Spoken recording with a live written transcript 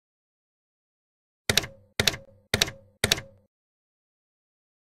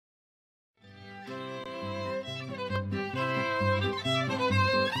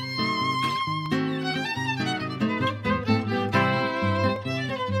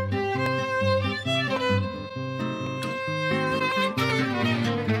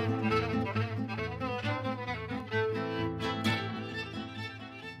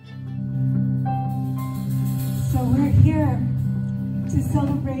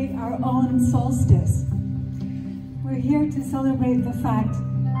celebrate our own solstice. We're here to celebrate the fact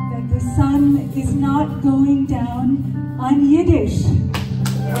that the sun is not going down on Yiddish.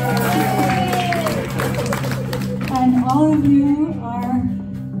 And all of you are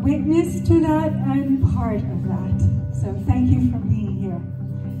witness to that and part of that. So thank you for being here.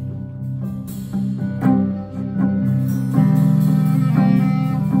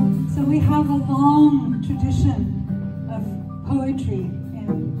 So we have a long tradition of poetry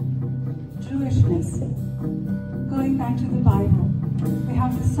in Jewishness, going back to the Bible. We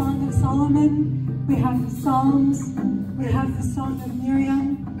have the Song of Solomon, we have the Psalms, we have the Song of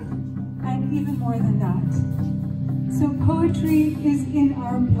Miriam, and even more than that. So poetry is in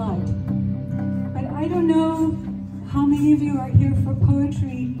our blood. But I don't know how many of you are here for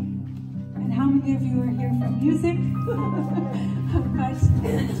poetry and how many of you are here for music, but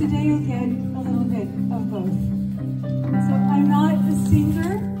today you'll get a little bit of both. So I'm not a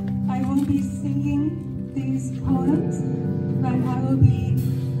singer. I won't be singing these poems, but I will be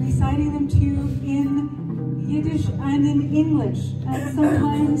reciting them to you in Yiddish and in English, and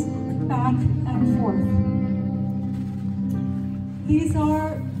sometimes back and forth. These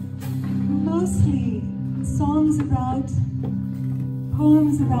are mostly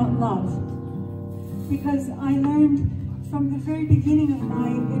poems about love, because I learned from the very beginning of my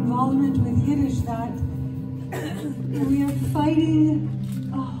involvement with Yiddish that we are fighting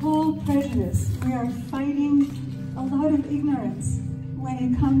a whole prejudice. We are fighting a lot of ignorance when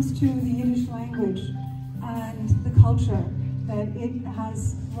it comes to the Yiddish language and the culture that it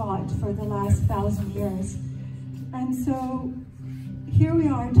has wrought for the last 1,000 years. And so here we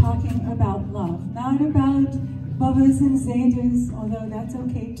are talking about love, not about Babas and Zaydas, although that's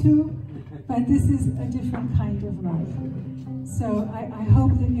okay too, but this is a different kind of love. So I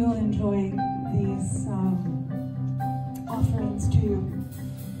hope that you'll enjoy these offerings to you.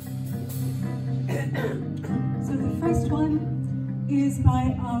 So the first one is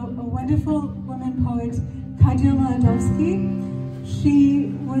by a wonderful woman poet, Kadia Maladowski.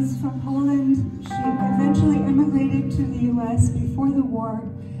 She was from Poland. She eventually immigrated to the US before the war,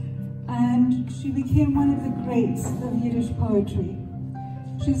 and she became one of the greats of Yiddish poetry.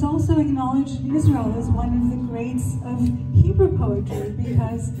 She's also acknowledged in Israel as one of the greats of Hebrew poetry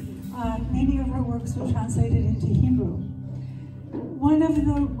because many of her works were translated into Hebrew. One of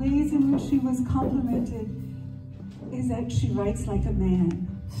the ways in which she was complimented is that she writes like a man.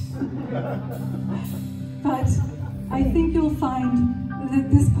 But I think you'll find that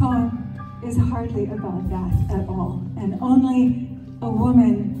this poem is hardly about that at all, and only a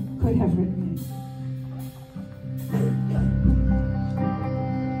woman could have written it.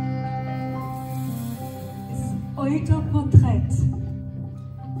 Autoportrait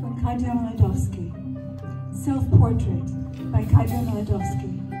von Kadia Maladowski. Self-portrait by Kadia Maladowski.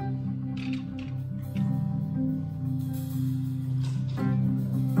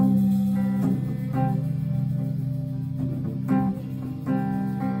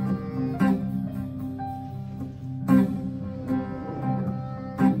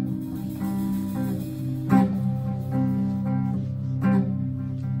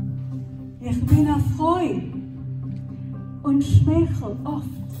 Ich bin erfreut und schmeichel oft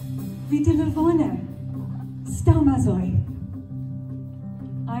wie die Levone, stamazoi.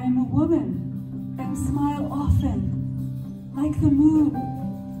 I am a woman and smile often, like the moon,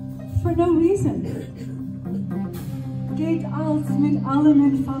 for no reason. Geht als mit allem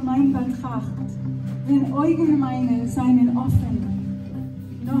in vermeinbar Tracht, wenn Augen meine seinen offen,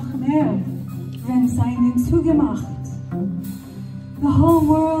 noch mehr, wenn seinen zugemacht. The whole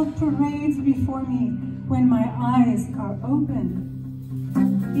world parades before me when my eyes are open,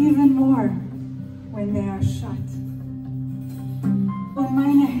 even more when they are shut. Und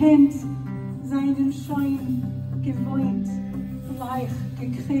meine Hände seien schon gewohnt, leicht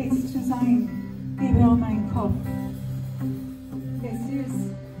gekreist zu sein über mein Kopf. Es ist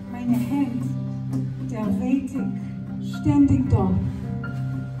meine Hände, der weitig, ständig dort,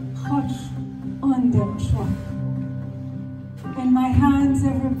 hotch on dem Schwach. And my hands,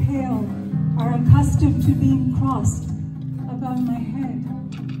 ever pale, are accustomed to being crossed above my head.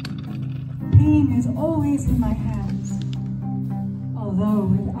 Pain is always in my hands, although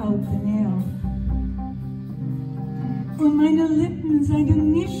without the nail. Und meine Lippen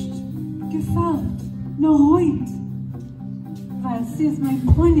seien nicht gefärbt, nur heut, weil sie ist mein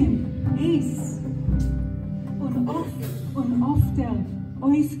Ponym, Eis, und oft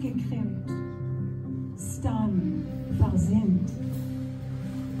ausgekrimmt, stam, versinnt.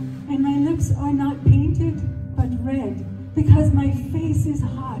 And my lips are not painted, but red, because my face is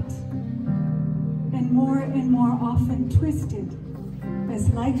hot, and more often twisted, as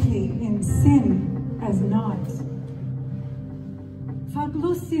likely in sin as not.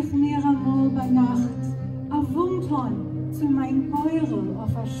 Verglust sich mir amol bei Nacht, a Wundhorn zu mein Geurel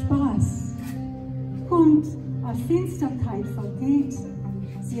auf a Spaß. Kommt, a Finsterkeit vergeht,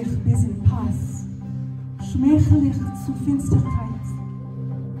 sich bis in Pass. Schmächlich zu Finsterkeit,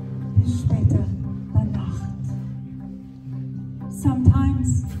 bis später bei Nacht.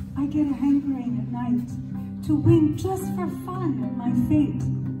 Sometimes I get a hankering at night to wink just for fun at my fate.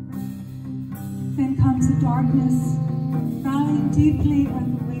 Then comes a darkness, frowning deeply at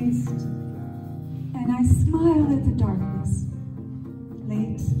the waist, and I smile at the darkness,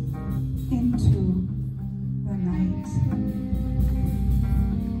 late into the night.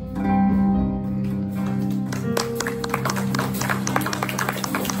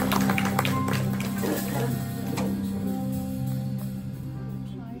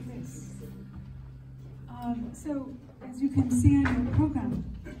 Try this. So, as you can see on your program,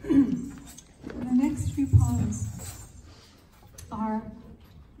 the next few poems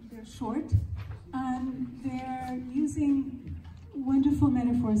they're short, and they're using wonderful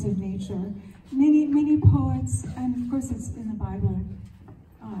metaphors of nature. Many poets, and of course it's in the Bible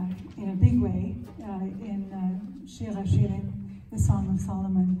in a big way, in Shir HaShirim, the Song of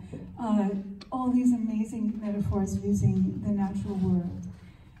Solomon, all these amazing metaphors using the natural world.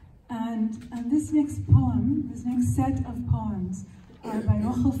 And this next poem, this next set of poems are by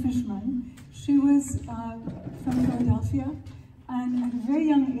Rochel Fishman. She was from Philadelphia, and at a very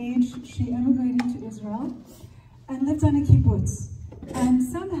young age, she emigrated to Israel and lived on a kibbutz. And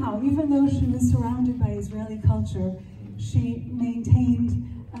somehow, even though she was surrounded by Israeli culture, she maintained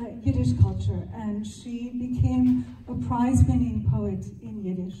Yiddish culture, and she became a prize-winning poet in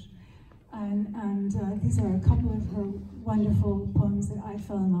Yiddish. And these are a couple of her wonderful poems that I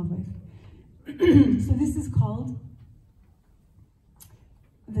fell in love with. So this is called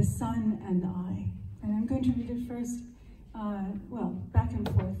The Sun and I. And I'm going to read it first. Well, back and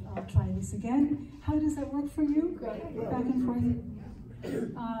forth. I'll try this again. How does that work for you? Back and forth.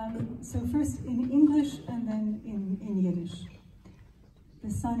 So first in English and then in Yiddish. The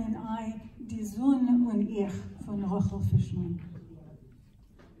Sun and I, Die Sonne und ich von Rochel Fishman.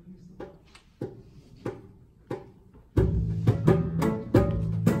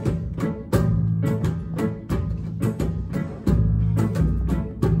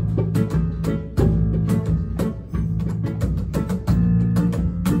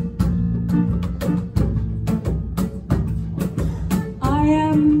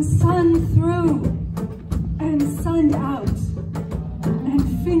 Sun through and sunned out and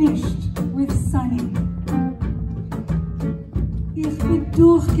finished with sunny. Ich bin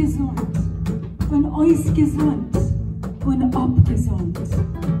durchgesund und ausgesund und abgesund.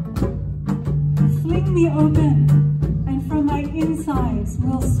 Fling me open and from my insides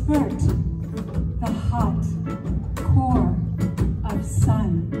will spurt the hot core of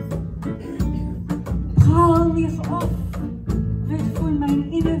sun. Prall mich auf, wird von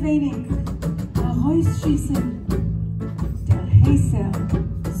mein Innerwenig herausschießen der heiße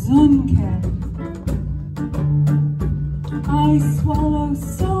Sonnenkern. I swallow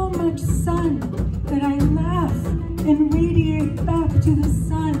so much sun that I laugh and radiate back to the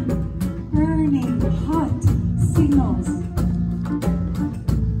sun, burning hot signals.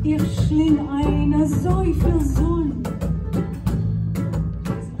 Ich schling ein so viel Sonne.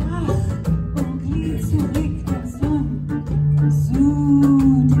 Es lacht und glied zurück der Sonne.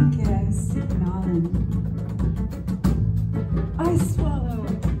 Südige Signalen. I swallow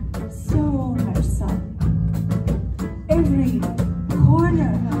so much sun. Every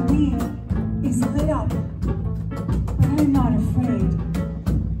corner of me is lit up, but I'm not afraid.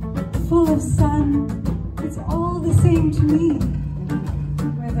 Full of sun, it's all the same to me,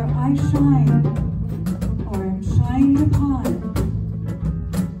 whether I shine or am shined upon.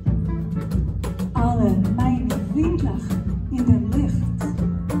 Alle meine Windlach in dem Licht,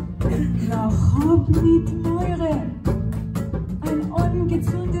 noch hab mit Neure, ein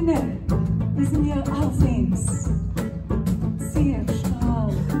Ungezündene ist mir allseits. Sie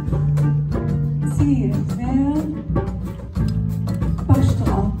strahlt, sie wird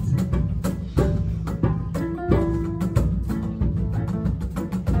bestrahlt.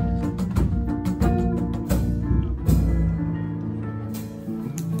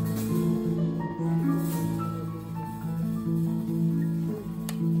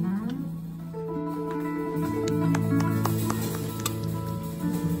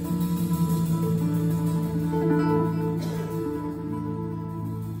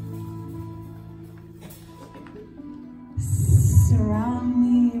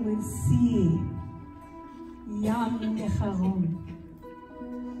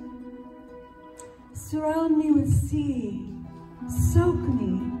 Surround me with sea, soak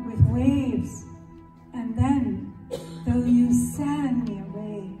me with waves, and then, though you sand me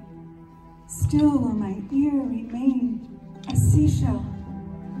away, still will my ear remain a seashell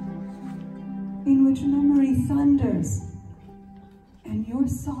in which memory thunders, and your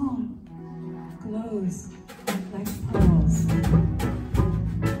song glows like pearls.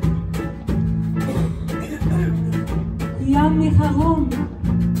 Jam mich herum,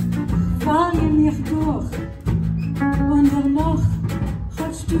 qualje mich durch, und dennoch,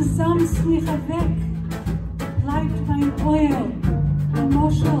 trotz du samst mich weg, bleibt mein Oil, ein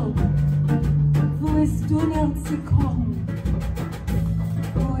Moschel, wo es dunnert zu kochen,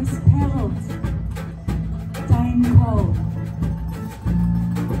 wo es perlt, dein Kohl.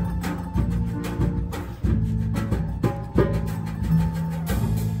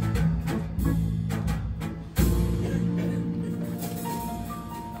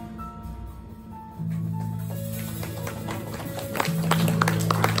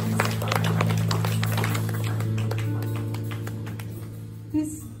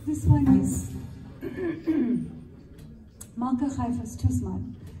 This one is Malka Chaifas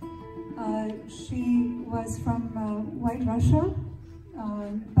Tuzman. She was from White Russia,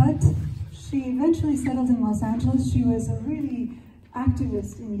 but she eventually settled in Los Angeles. She was a really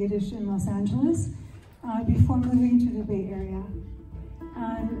activist in Yiddish in Los Angeles before moving to the Bay Area.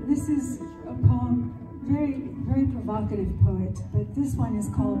 And this is a poem, very provocative poet, but this one is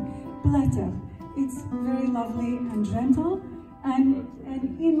called Blätter. It's very lovely and gentle. And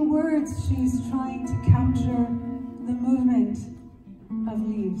in words, she's trying to capture the movement of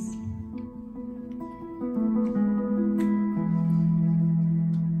leaves.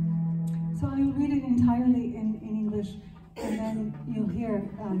 So I will read it entirely in English, and then you'll hear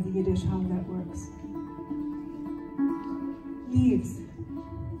the Yiddish, how that works. Leaves,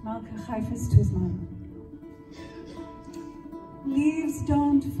 Malka Chaifas Tuzman. Leaves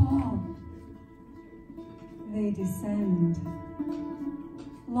don't fall, they descend.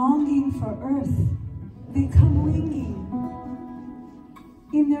 Longing for earth, they come winging.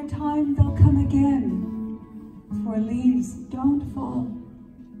 In their time, they'll come again. For leaves don't fall,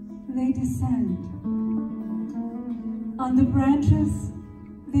 they descend. On the branches,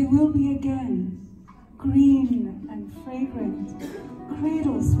 they will be again, green and fragrant,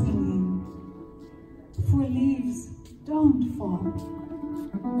 cradle swinging. For leaves don't fall,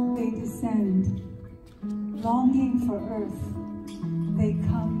 they descend. Longing for earth, they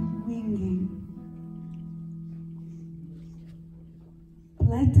come winging.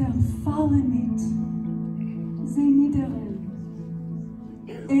 Blätter fallen nicht, sie niederen.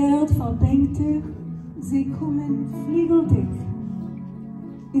 Erdverbänkte, sie kommen fliegeldick.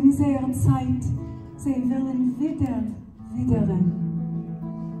 In seiner Zeit, sie willen wideren.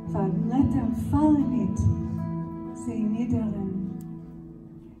 Weil Blätter fallen nicht, sie niederen.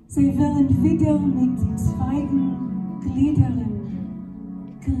 Sie willen wieder mit Zweigen gliedern,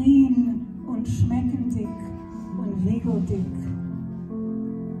 grün und schmeckendig und wegeldick.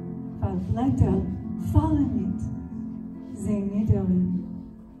 Weil Blätter fallen nicht, sie niedern.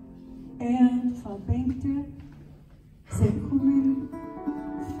 Erdverbänkte, sie kommen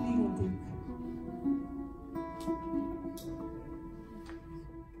fliegeldick.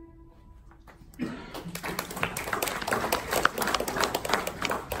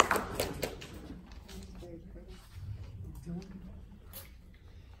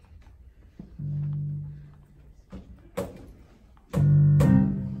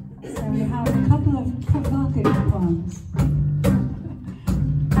 Provocative poems.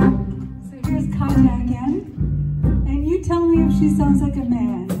 So here's Katya again, and you tell me if she sounds like a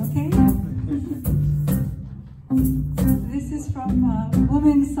man, okay? This is from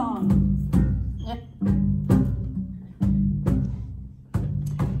Woman's Song.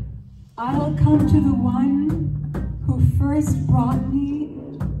 I'll come to the one who first brought me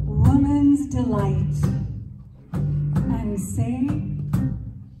woman's delight and say,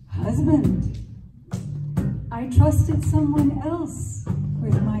 husband, I trusted someone else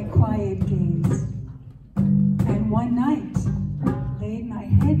with my quiet gaze, and one night laid my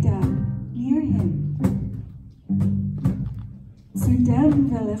head down near him. Zu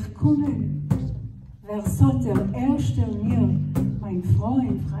dem will ich kommen, wer hat erste mir mein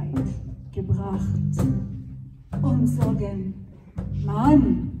Freundheit gebracht, und sagen,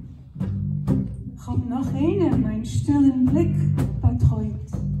 Mann, ich hab noch einen meinen stillen Blick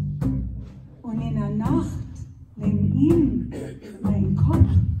betreut, und in der Nacht neben ihm mein Kopf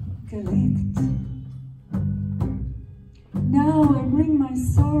gelegt. Now I bring my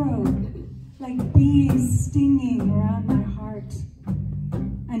sorrow like bees stinging around my heart,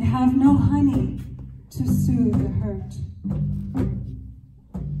 and have no honey to soothe the hurt.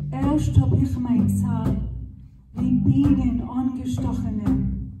 Erst hab ich mein Zar, wie Bienen angestochene,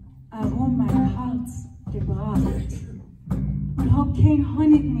 herum mein Herz gebracht. Und hab kein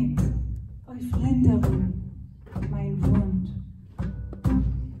Honig mit, auf Linderung, mein Wund.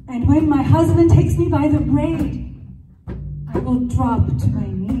 And when my husband takes me by the braid, I will drop to my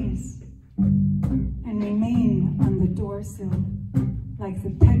knees and remain on the doorsill like the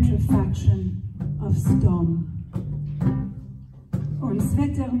petrifaction of stone. Und es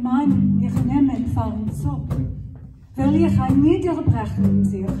wird der Mann mich nehmen vom Zopf, will ich ein Niederbrechen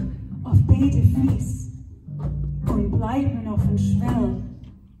sich auf beide Fies und bleiben auf dem Schwell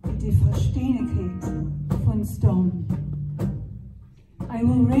wie die Verständigkeit von Stone. I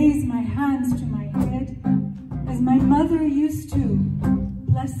will raise my hands to my head as my mother used to,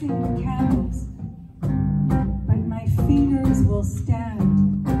 blessing the candles, but my fingers will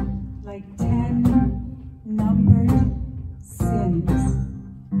stand like 10 numbered sins.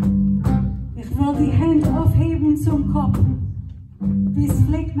 Ich will die Hand aufheben zum Kopf, wie es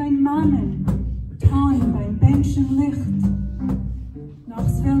fleckt mein Mamen, Ton beim Menschenlicht. Noch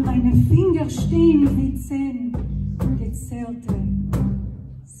es will meine Finger stehen wie 10 gezählte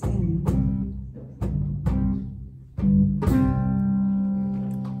Sinn.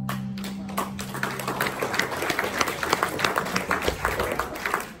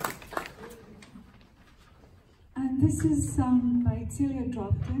 And this is by Celia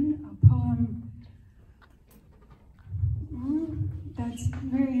Dropton, a poem that's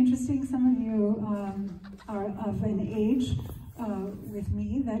very interesting. Some of you are of an age with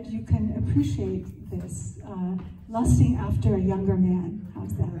me that you can appreciate this, lusting after a younger man.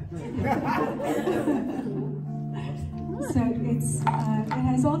 How's that? So it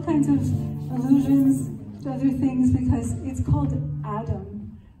has all kinds of allusions to other things because it's called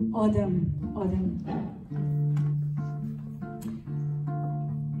Adam, Odem.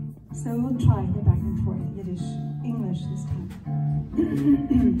 So we'll try the back and forth, Yiddish, English this time.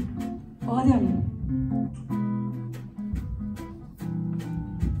 Odem.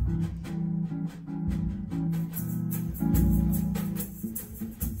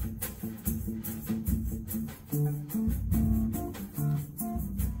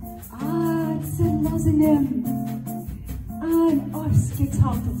 An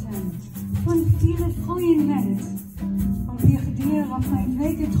Ostgezaubterten von vielen Freunden hab ich dir auf mein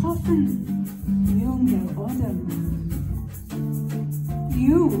Weg getroffen, junge Odem.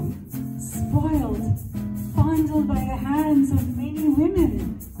 You, spoiled, fondled by the hands of many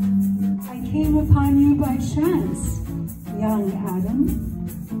women, I came upon you by chance, young Adam.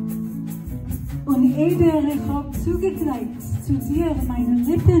 Und ehe ich hab zugekleibt zu dir meine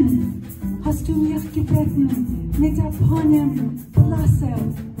Lippen, hast du mich gebeten mit Aponem blasser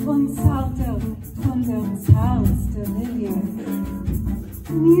und zarter von der zartsten Lilie.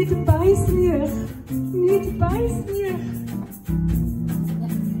 Nicht beiß mich!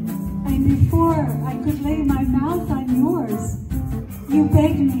 And before I could lay my mouth on yours, you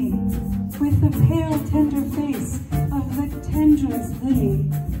begged me with the pale tender face of the tenderest lily,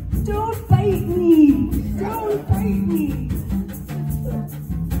 don't bite me! Don't bite me!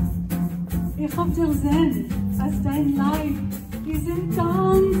 Ich hab dir sehen, als dein Leib ist im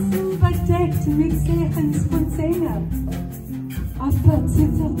Ganzen bedeckt mit Sechens von Zähnen. Aber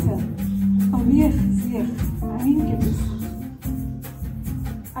zitterte, hab ich sich eingebissen.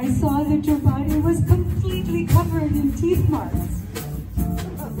 I saw that your body was completely covered in teeth marks.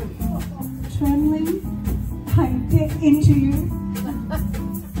 Trembling, I bit into you.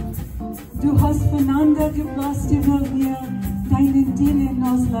 Du hast voneinander geblasst über mir deinen dünnen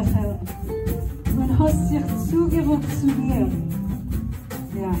Nusslöcher. Und hast dich zugerückt zu mir,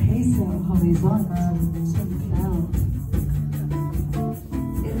 der heiße Horizont zum Feld.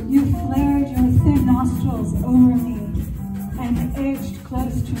 You flared your thin nostrils over me and edged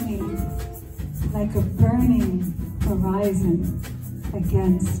close to me like a burning horizon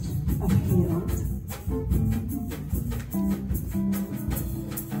against a field.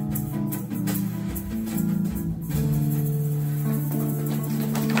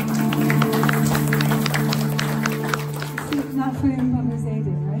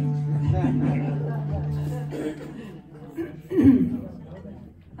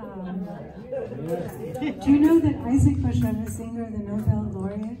 Do you know that Isaac Bashevis Singer, the Nobel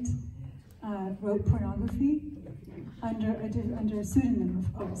laureate, wrote pornography under a pseudonym,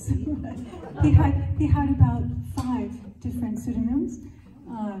 of course? he had about 5 different pseudonyms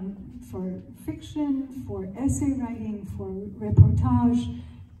for fiction, for essay writing, for reportage,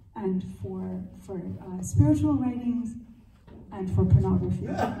 and for spiritual writings, and for pornography.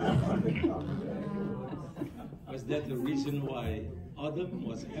 Was that the reason why Adam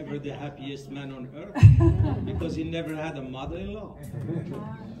was ever the happiest man on earth? Because he never had a mother-in-law.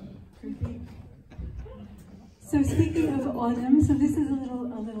 So speaking of Adam, so this is a little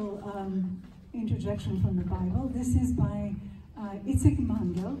interjection from the Bible. This is by Itzik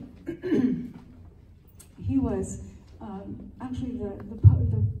Mangel. He was actually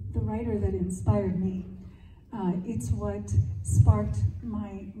the writer that inspired me. It's what sparked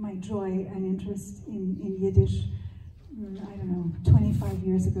my joy and interest in Yiddish, I don't know, 25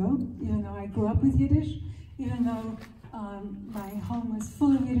 years ago. Even though I grew up with Yiddish, even though my home was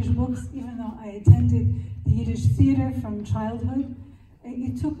full of Yiddish books, even though I attended the Yiddish theater from childhood,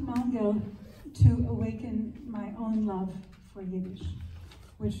 it took Mangel to awaken my own love for Yiddish,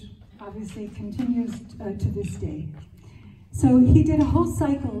 which obviously continues to this day. So he did a whole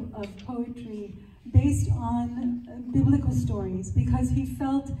cycle of poetry based on biblical stories because he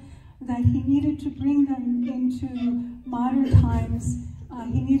felt that he needed to bring them into modern times.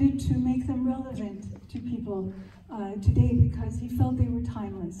 He needed to make them relevant to people today because he felt they were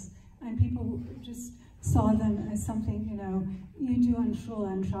timeless and people just saw them as something, you do on Shul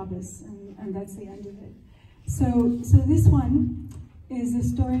and Shabbos, and that's the end of it. So this one is a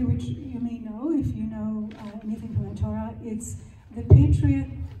story which you may know if you know anything from the Torah. It's the patriarch,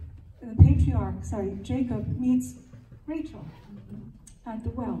 Jacob meets Rachel at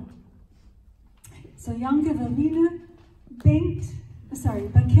the well. So Yankov Avinu bekennt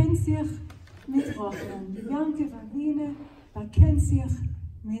sich mit Rachel. Yankov Avinu bekennt sich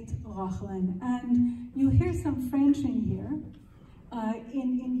mit Rachel. And you hear some French in here.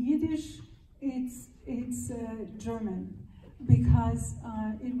 In Yiddish, it's German because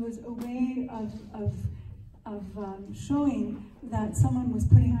it was a way of showing that someone was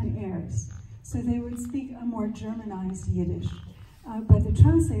putting on airs. So they would speak a more Germanized Yiddish. But the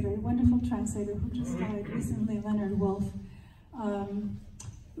translator, a wonderful translator who just died recently, Leonard Wolf,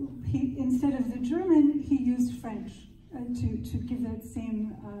 instead of the German, he used French to give that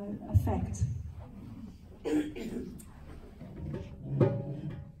same effect.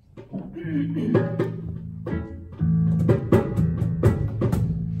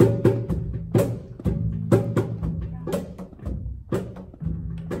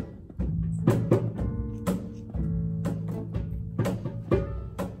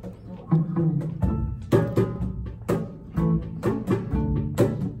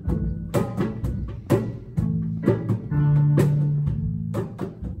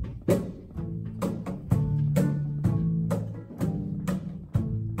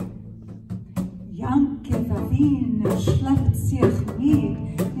 Schleppt sich wie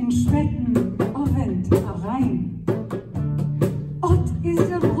in Schwetten Ovent herein. Ort ist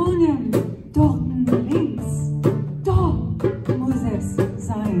der Brunnen, dorten links, da muss es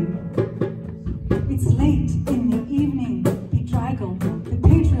sein. It's late in the evening, bedraggled, the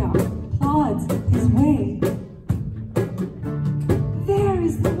patriarch plods his way. There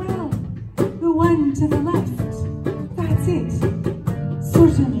is the well, the one to the left, that's it,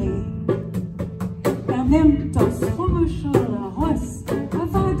 certainly. Nimmt das Rummelschule Ross,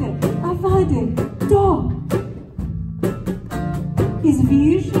 avade, da! Is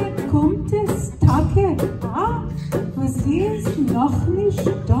wie kommt es, Tage, was sie ist noch nicht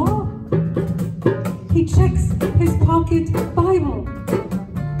da? He checks his pocket Bible.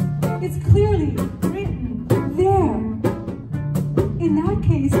 It's clearly written there. In that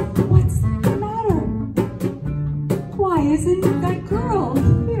case, what's the matter? Why isn't that girl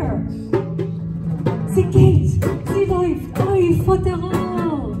here? Sie geht, sie läuft, oi,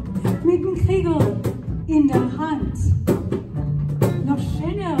 Futteral, mit dem Kriegel in der Hand. Noch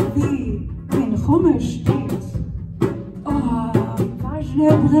schöner wie in Rumme steht. Oh,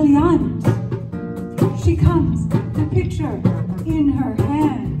 важно, brilliant. She comes, the picture in her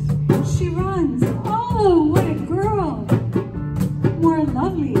hand. She runs, oh, what a girl. More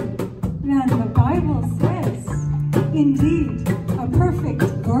lovely than the Bible says. Indeed, a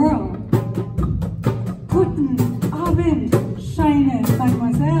perfect girl. Guten Abend, scheine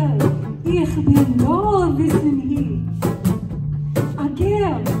Mademoiselle, ich bin da, wissen Sie. A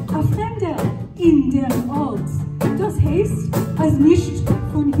girl, a Fremder in dem Ort, das heißt, als nicht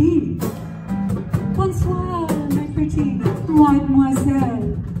von hier. Bonsoir, my pretty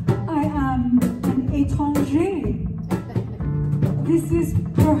Mademoiselle, I am an étranger. This is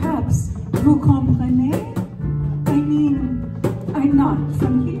perhaps, vous comprenez? I mean, I'm not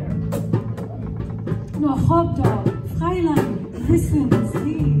from here. Noch ob da, Fräulein, wissen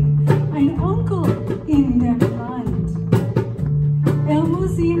Sie, ein Onkel in dem Land.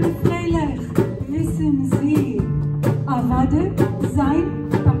 Muss ihn freilich, wissen Sie, avade sein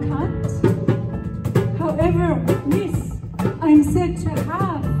bekannt. However,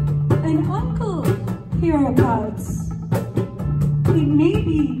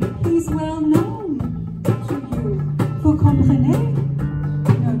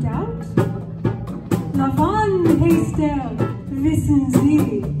 heißt wissen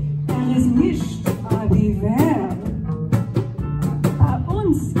Sie, ist nicht wie wer. Bei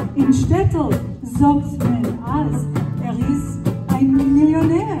uns in Städtel sagt man als, ist ein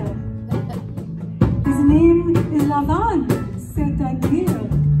Millionär. His name is Lavan, c'est-à-dire,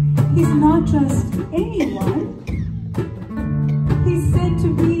 he's not just anyone, he's said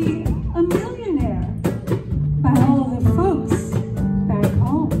to be a millionaire by all the folks back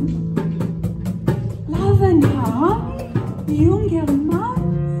home. Lavan Harami, junger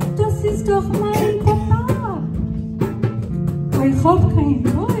Mann, das ist doch mein Papa. Ich hab kein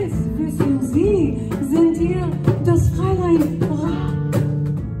Neues, wissen Sie, sind ihr das Fräulein Ra.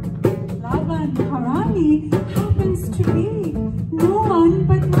 Lavan Harami happens to be no one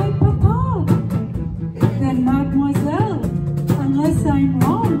but my papa. Then mademoiselle, unless I'm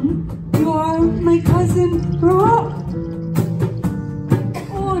wrong, you are my cousin Ra.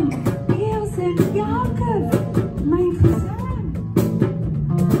 Und ihr seid Jakob, mein Cousin.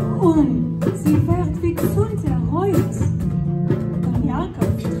 Und sie wird wie gesund erreut. Und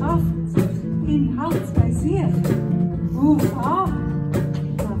Jakob traf sich in Herz bei sich.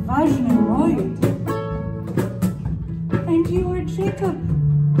 And you are Jacob,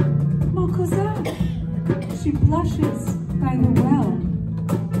 mon cousin. She blushes by the well,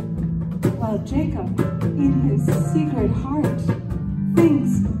 while Jacob, in his secret heart,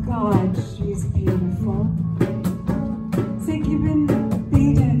 thinks, God, she's beautiful. Sie geben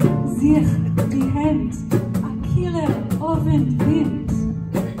beide sich die Hand, Akile Ovent Wind,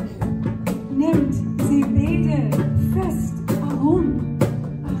 nimmt sie beide fest herum,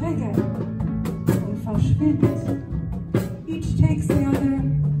 Regge, und verschwindet. Each takes the other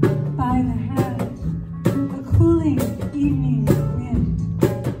by the hand. A cooling evening wind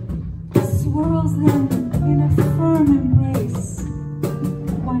swirls them in a firm embrace.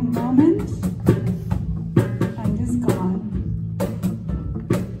 One moment, and is gone.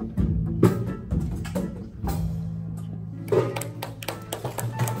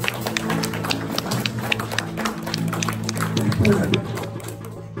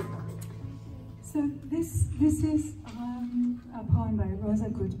 So this is a poem by Rosa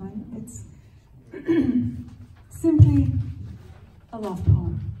Gutmann. It's simply a love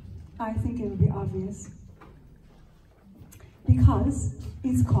poem. I think it would be obvious because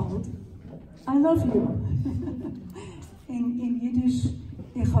it's called I Love You. in Yiddish,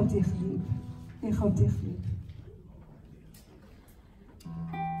 Ich hab dich lieb. Ich hab dich lieb.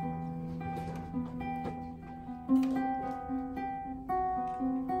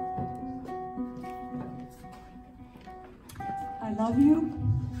 I love you,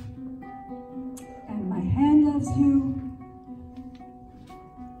 and my hand loves you,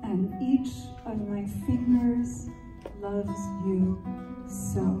 and each of my fingers loves you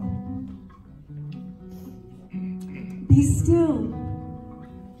so. Be still,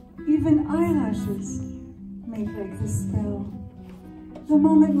 even eyelashes may break the spell. The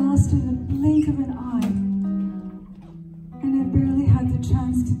moment lost in the blink of an eye, and I barely had the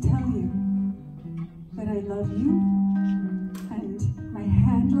chance to tell you that I love you, and my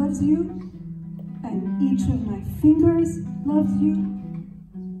hand loves you, and each of my fingers loves you,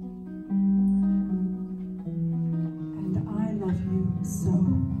 and I love you so.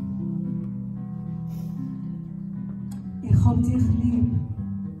 Ich hab dich lieb,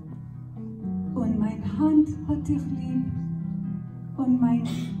 und mein Hand hat dich lieb, und mein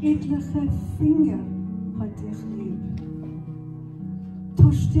etliche Finger hat dich lieb.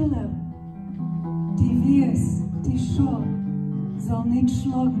 To stille, die Wies, die Schor, soll nicht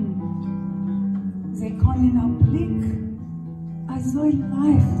schlagen. Sie können am Blick so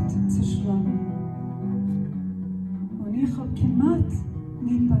leicht zu schlagen. Und ich hab kemat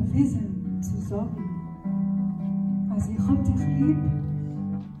nicht bewiesen zu sagen. Also ich hab dich lieb,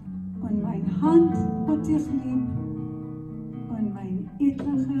 und mein Hand hat dich lieb, und mein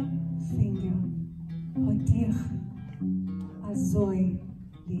etlicher Finger hat dich so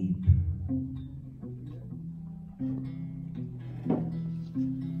lieb.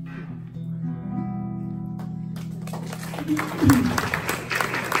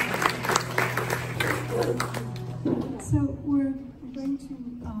 So we're going to,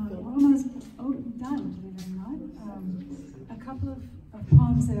 we're almost done, believe it or not. A couple of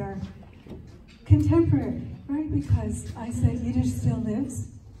poems that are contemporary, right? Because I said Yiddish still lives,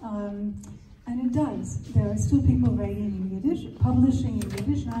 and it does. There are still people writing in Yiddish, publishing in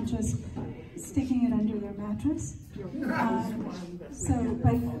Yiddish, not just sticking it under their mattress.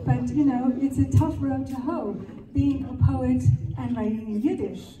 But you know, it's a tough road to hoe. Being a poet and writing in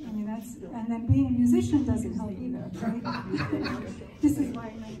Yiddish, I mean, and then being a musician doesn't help either, right? This is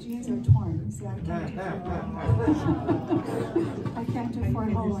why my jeans are torn. See, I can't I can't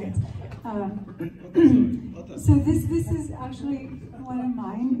afford whole ones. So this is actually one of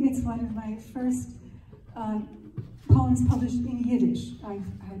mine. It's one of my first poems published in Yiddish. I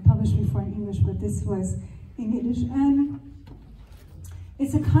had published before in English, but this was in Yiddish. And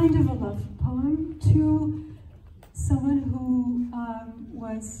it's a kind of a love poem to someone who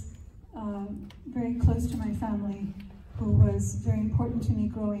was very close to my family, who was very important to me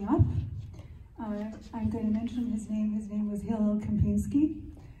growing up. I'm going to mention his name. His name was Hillel Kempinski.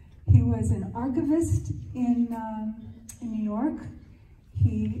 He was an archivist in New York.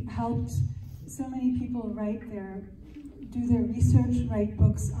 He helped so many people do their research, write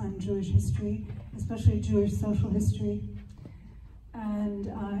books on Jewish history, especially Jewish social history. And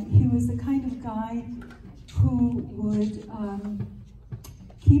he was the kind of guy who would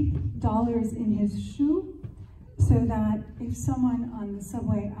keep dollars in his shoe so that if someone on the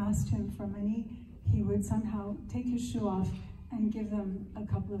subway asked him for money, he would somehow take his shoe off and give them a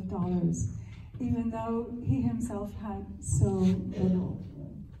couple of dollars, even though he himself had so little.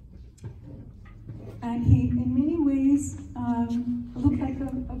 And he, in many ways, looked like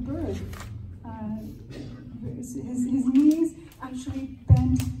a bird. His knees actually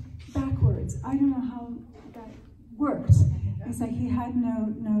bent backwards. I don't know how that worked. It's like he had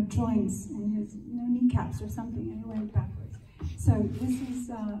no joints in his, no kneecaps or something, and he went backwards. So this is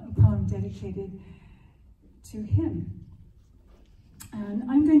a poem dedicated to him. And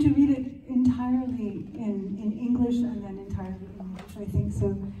I'm going to read it entirely in English and then entirely in English, I think,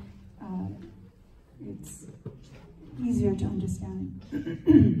 so it's easier to understand.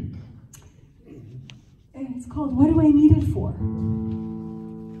 And it's called, What Do I Need It For?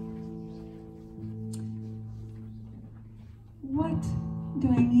 What do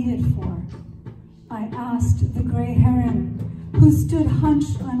I need it for? I asked the gray heron, who stood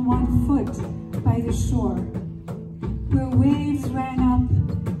hunched on one foot by the shore, where waves ran up,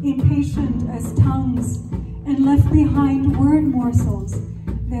 impatient as tongues, and left behind word morsels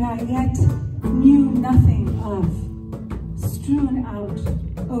that I yet knew nothing of, strewn out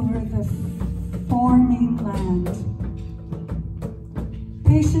over the forming land.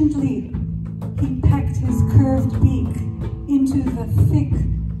 Patiently, he pecked his curved beak into the thick,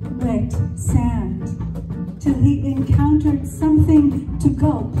 wet sand, till he encountered something to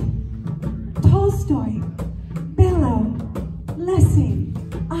gulp. Tolstoy, Bellow, Lessing,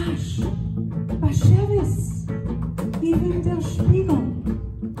 Asch, Bashevis, even Der Spiegel,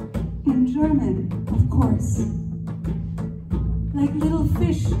 in German, of course. Like little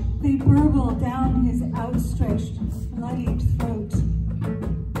fish, they burble down his outstretched, bloodied throat.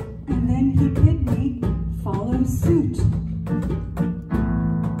 And then he bid me follow suit.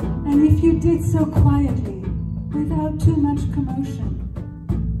 And if you did so quietly, without too much commotion,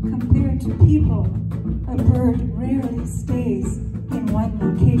 compared to people, a bird rarely stays in one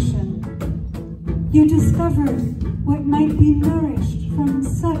location. You discovered what might be nourished from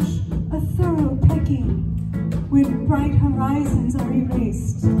such a thorough pecking, where bright horizons are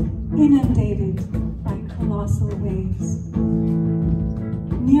erased, inundated by colossal waves.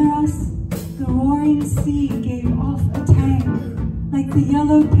 Near us, the roaring sea gave off a tang, like the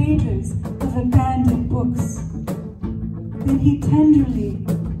yellow pages of abandoned books. Then he tenderly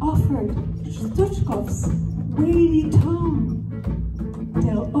offered Stuchkov's weighty tome,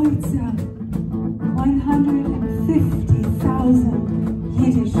 Der Oitzer, 150,000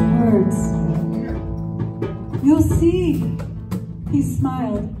 Yiddish words. You'll see, he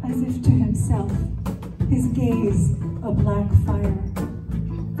smiled as if to himself, his gaze a black fire,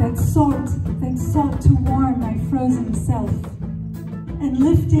 that sought to warm my frozen self, and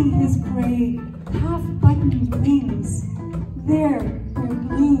lifting his gray, half-buttoned wings, there where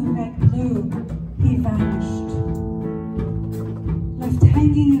blue met blue, he vanished, left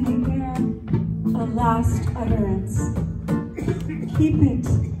hanging in the air a last utterance. Keep it,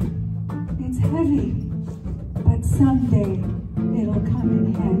 it's heavy, but someday it'll come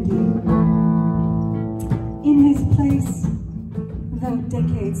in handy. In his place, though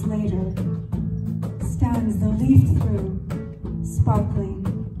decades later, stands the leafed-through, sparkling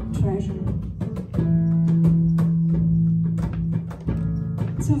treasure.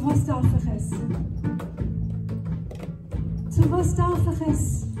 Zu was darf ich es? Zu was darf ich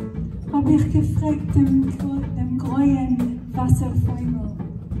es? Hab ich gefragt dem greuen Wasservogel.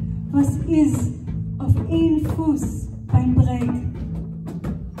 Was ist auf ein Fuß beim Breg?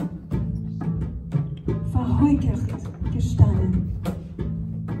 Verheukert gestanden.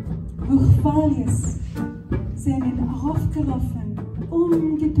 Hochwaljes sind aufgelaufen,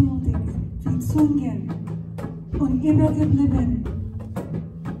 ungeduldig wie Zungen und übergeblieben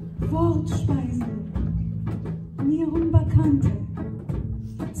Wortspeisen, mir unbekannte,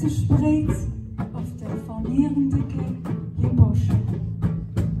 zerspreit auf der formierende Gebosche.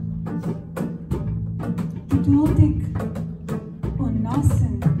 Geduldig und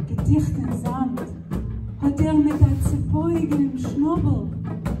nassen, gedichten Sand hat mit einem zerbeugenden Schnabel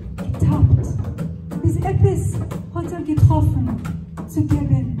getappt, bis etwas hat getroffen, zu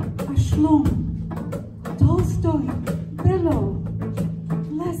geben a Schlung. Tolstoi, Bellow,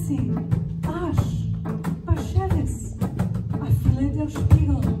 Lessing, Asch, Bascheles, a viele der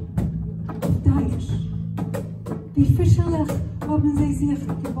Spiegel, auf Deutsch. Wie fischerlich haben sie sich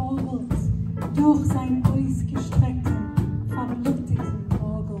geborgelt durch sein ausgestreckten, verbluteten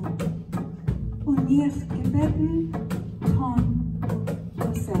Orgel. Und mich gebeten, tan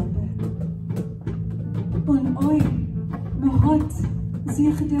dasselbe. Und euch, man hat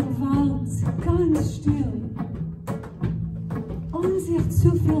sich der Wald ganz still, ohne sich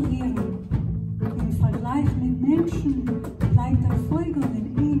zu verlieren. Im Vergleich mit Menschen bleibt der Vogel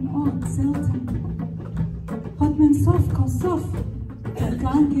in einem Ort selten. Hat man Sof Kosof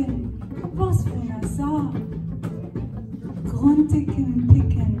gegangen, was für eine Saar. Gruntigen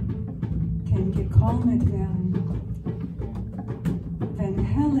Picken kann gekommen werden. Wenn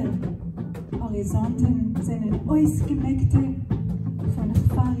helle Horizonten seinen ausgemeckte von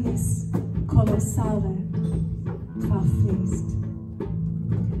Fallis kolossale verfließt.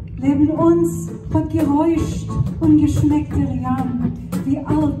 Neben uns hat geräuscht und geschmeckt der Jam wie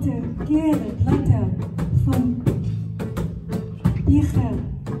alte, gelbe Blätter von Bücher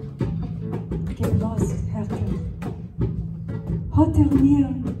geblost herken. Hat mir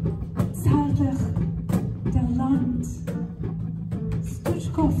zärtlich der Land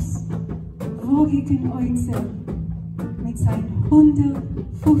Stutschkows wogigen Äußer mit seinen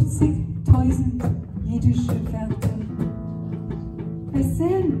 150.000 jiddische Wörtern. Es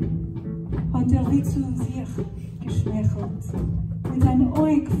sehen, hat wie zu sich geschmeichelt, mit einem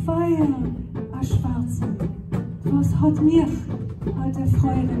Auge feier a schwarzen. Was hat mich, hat der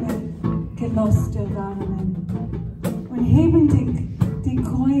Freunde, gelost erwarmen. Und hebendig die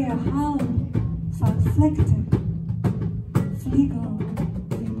graue halb verfleckte Fliegel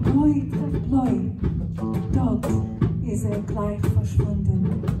wie Bläu, dort ist gleich verschwunden.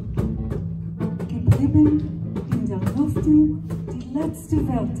 Geblieben in der Luft die letzten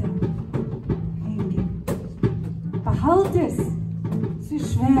Wörter hängen. Behalt es, es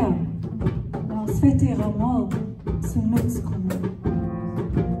ist schwer, als wird ihr einmal zu Nutz kommen.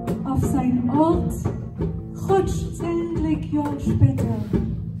 Auf sein Ort rutscht es endlich Jahr später.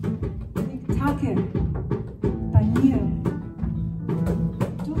 Die Tage bei mir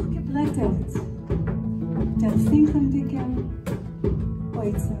durchgeblättert. Der finkeldicke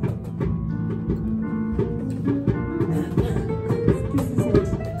Äußer. This is it.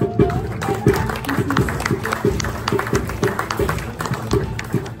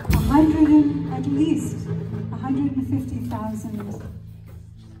 At least 150,000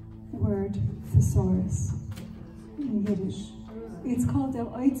 word thesaurus in Yiddish. It's called der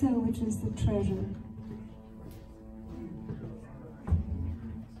Äußer, which is the treasure.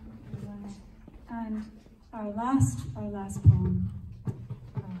 And our last poem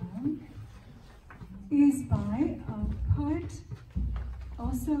is by a poet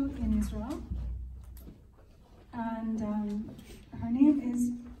also in Israel, and her name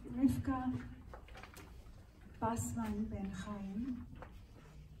is Rivka Basman Ben Chaim,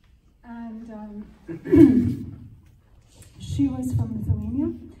 and she was from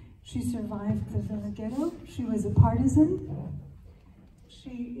Lithuania. She survived the Villa Ghetto. She was a partisan.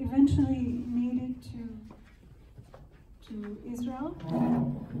 She eventually made it to Israel. Do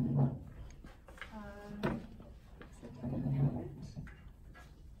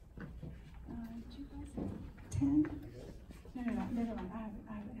you guys have 10? No, never mind.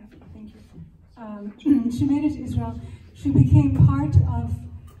 I have it. Thank you. She made it to Israel. She became part of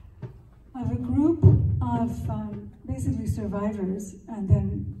a group of basically survivors, and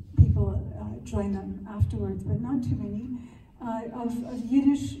then people joined them afterwards, but not too many. Of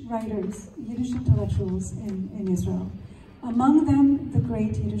Yiddish writers, Yiddish intellectuals in Israel. Among them, the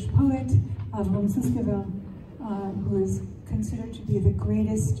great Yiddish poet, Avram Suskever, who is considered to be the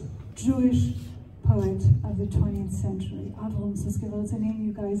greatest Jewish poet of the 20th century. Avram Suskever is a name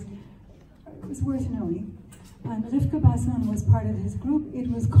you guys, it's worth knowing. And Rivka Basman was part of his group.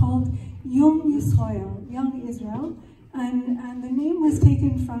 It was called Young Yisrael, Young Israel, and the name was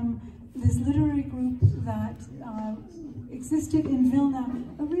taken from this literary group that existed in Vilna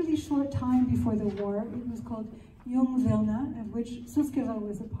a really short time before the war. It was called Young Vilna, of which Suskeva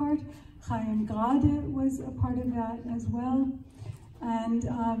was a part. Chaim Grade was a part of that as well. And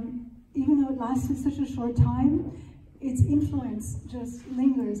even though it lasted such a short time, its influence just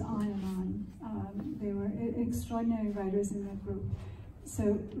lingers on and on. They were extraordinary writers in that group.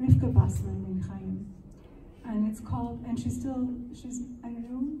 So Rivka Basman in Chaim. And it's called, and she's, I don't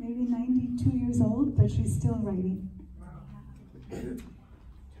know, maybe 92 years old, but she's still writing.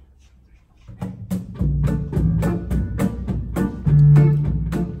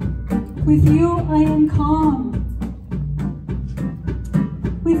 With you, I am calm.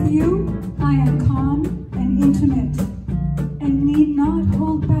 With you, I am calm and intimate, and need not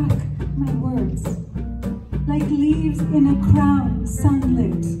hold back my words. Like leaves in a crown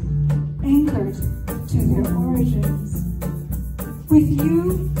sunlit, anchored to their origins. With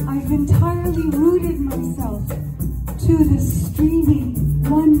you, I've entirely rooted myself to the streaming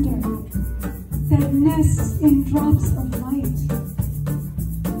wonder that nests in drops of light,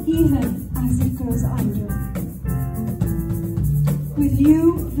 even as it goes under. With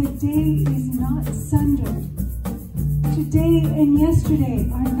you, the day is not sundered. Today and yesterday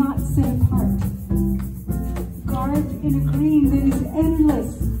are not set apart. Garbed in a green that is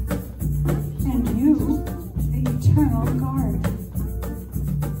endless, and you, the eternal guard.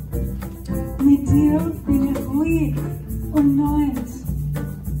 Mit dir bin ich ruhig und neuend,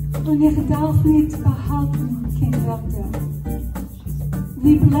 und ich darf nicht behalten, kein Wörter.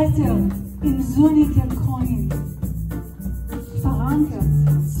 Wie Blätter in sonniger Coin, verankert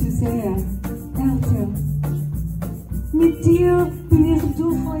zu sehr älter. Mit dir bin ich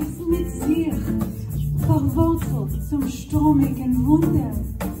durchaus mit sich, verwurzelt zum sturmigen Wunder,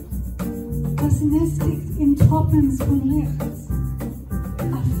 was nestigt in Tropfen von Licht,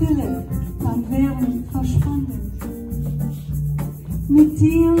 a Fülle beim Werden verschwunden. Mit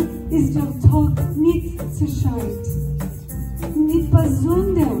dir ist der Tag nicht zerscheut, nicht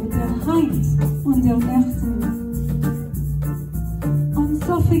besonder der Heid und der Nächten. Und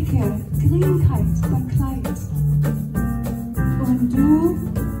Sophike Grünkeit bekleidet. Und du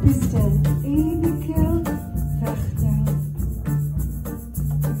bist der ewige Wächter.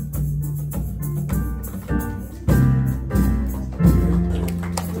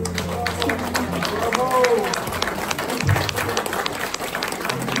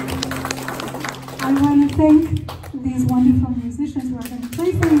 I want to thank these wonderful musicians who are going to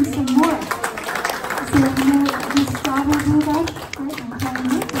play for you some more. So Gustavo Dudas,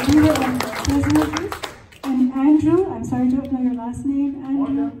 Miri and Klezmer, and Andrew, I'm sorry I don't know your last name,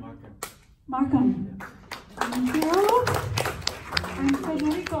 Andrew. Markham. Thank you. And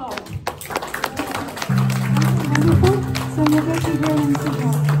Federico. Wonderful. So you'll get to hear them so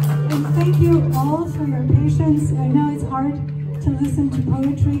well. And thank you all for your patience. I know it's hard to listen to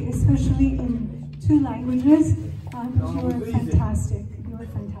poetry, especially in two languages, but you were fantastic.